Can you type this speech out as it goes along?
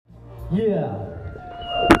Yeah.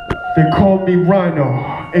 They call me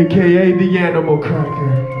R.I.N.O, aka the Animal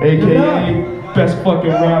Cracker, aka best fucking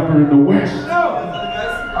rapper in the West.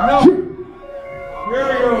 No. Here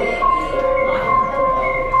we go.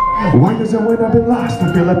 Why is it when I've been lost,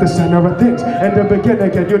 I feel at the center of things? And to begin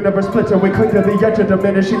again, you never split and we cling to the edge of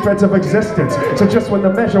diminishing threads of existence. So just when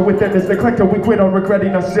the measure within is neglected, we quit on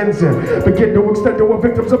regretting our sins and begin to extend to our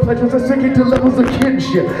victims of pleasures are sinking to levels of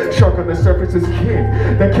kinship. Shark on the surface is king,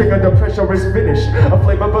 that king under pressure is finished. A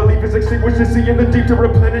flame of belief is extinguished to see in the deep to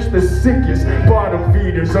replenish the sickest. Bottom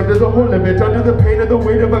feeders under the whole of it, under the pain of the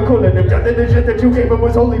weight of a cooling. If nothing the shit that you gave him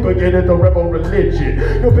was only beginning the rebel religion.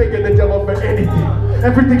 You're begging the devil for anything,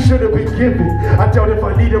 everything should have been given. I doubt if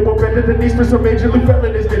I needed more better than these for some majorly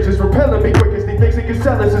felonious bitches repelling me quick as he thinks he can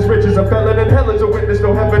sell us as rich as a felon in hell is a witness,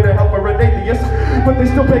 no heaven to help for an atheist. But they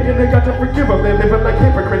still begging they got to forgive them. They're living like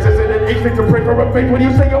hypocrites. Is it an instinct to pray for a faith when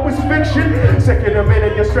you say it was fiction? Second a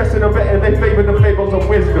minute, you're stressing a bit and they favor the fables of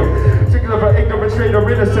wisdom. Sick of our ignorance, straight or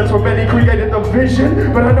innocence, when many created the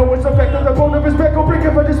vision. But I know it's the fact that the bone of his back will break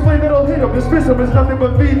if I display that I'll hit him. Dismiss him as nothing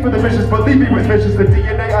but feed for the vicious. Believe me was vicious, the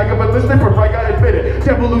DNA I have enlisted for right, I admit it.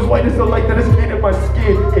 Devil who's white is the light that is painted my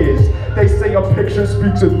skin is. They say a picture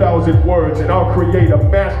speaks 1,000 words, and I'll create a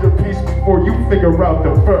masterpiece before you figure out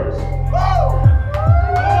the verse.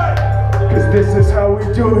 Cause this is how we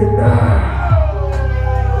do it now.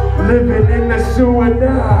 Living in the sewer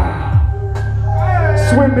now.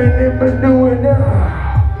 Swimming in manure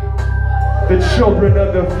now. The children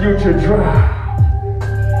of the future dry.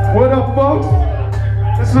 What up, folks?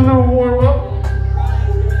 This is a little warm up.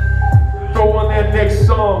 Throw on that next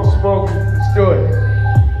song, Smokey. Let's do it.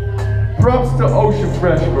 Props to Ocean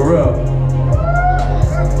Fresh for real.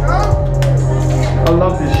 I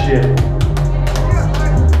love this shit.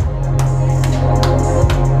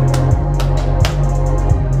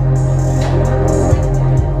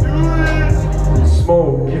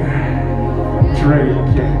 Smoking,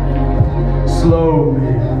 drinking,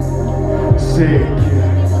 slowly, sinking,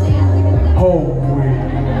 hope we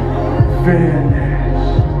finish.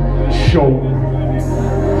 Show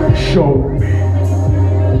me.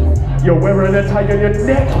 You're wearing a tie on your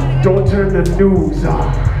neck, don't turn the news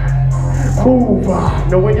on. Move on,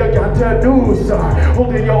 know when you got the news on.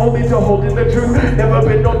 Holding your only to holding the truth. Never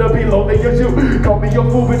been known to be lonely as you. Call me a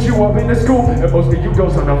fool, but you up in the school. And most of you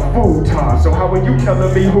goes on a futon. So how are you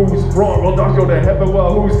telling me who's wrong? Well, dogs go to heaven,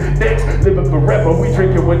 well, who's next? Living forever, we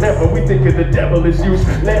drinking whenever. We thinking the devil is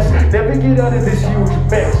useless. Never get out of this huge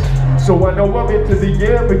mess. So I know I'm into the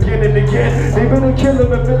air, beginning again. They better kill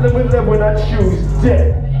him and fill him with love when I choose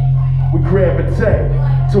death. We gravitate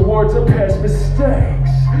towards our past mistakes.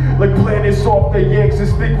 Like planets off the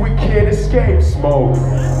axis, think we can't escape. Smoke,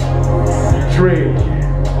 drink,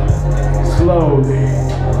 slowly,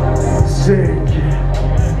 sinking,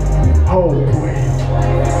 hope we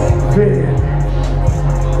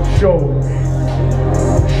finish. Show me.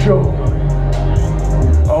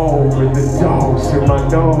 Oh, with the dose and my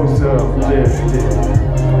nose uplifted.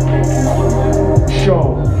 Show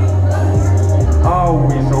me.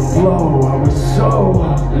 Always on blow, I was so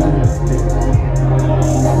uplifted.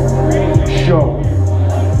 Show me.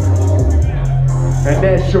 And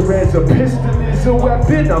as sure as a pistol is a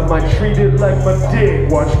weapon, I might treat it like my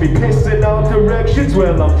dick. Watch me piss in all directions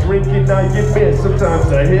while I'm drinking, I admit.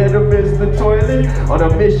 Sometimes I hit or miss the toilet on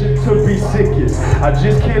a mission to be sickest. I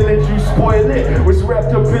just can't let you spoil it. Was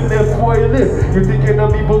wrapped up in that foil lip. You're thinking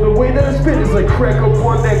I'm evil, the way that I spit is like crack up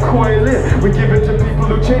on that coil lip. We give it to people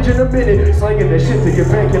who change in a minute. Slanging that shit to get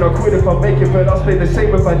back and I'll quit if I make it. But I'll stay the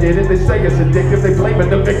same if I did it. They say it's addictive, they blame it.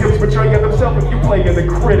 The victims betraying themselves if you playing the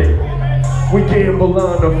critic. We gamble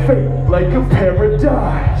on a fate like a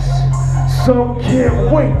paradise. Some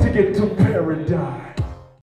can't wait to get to paradise.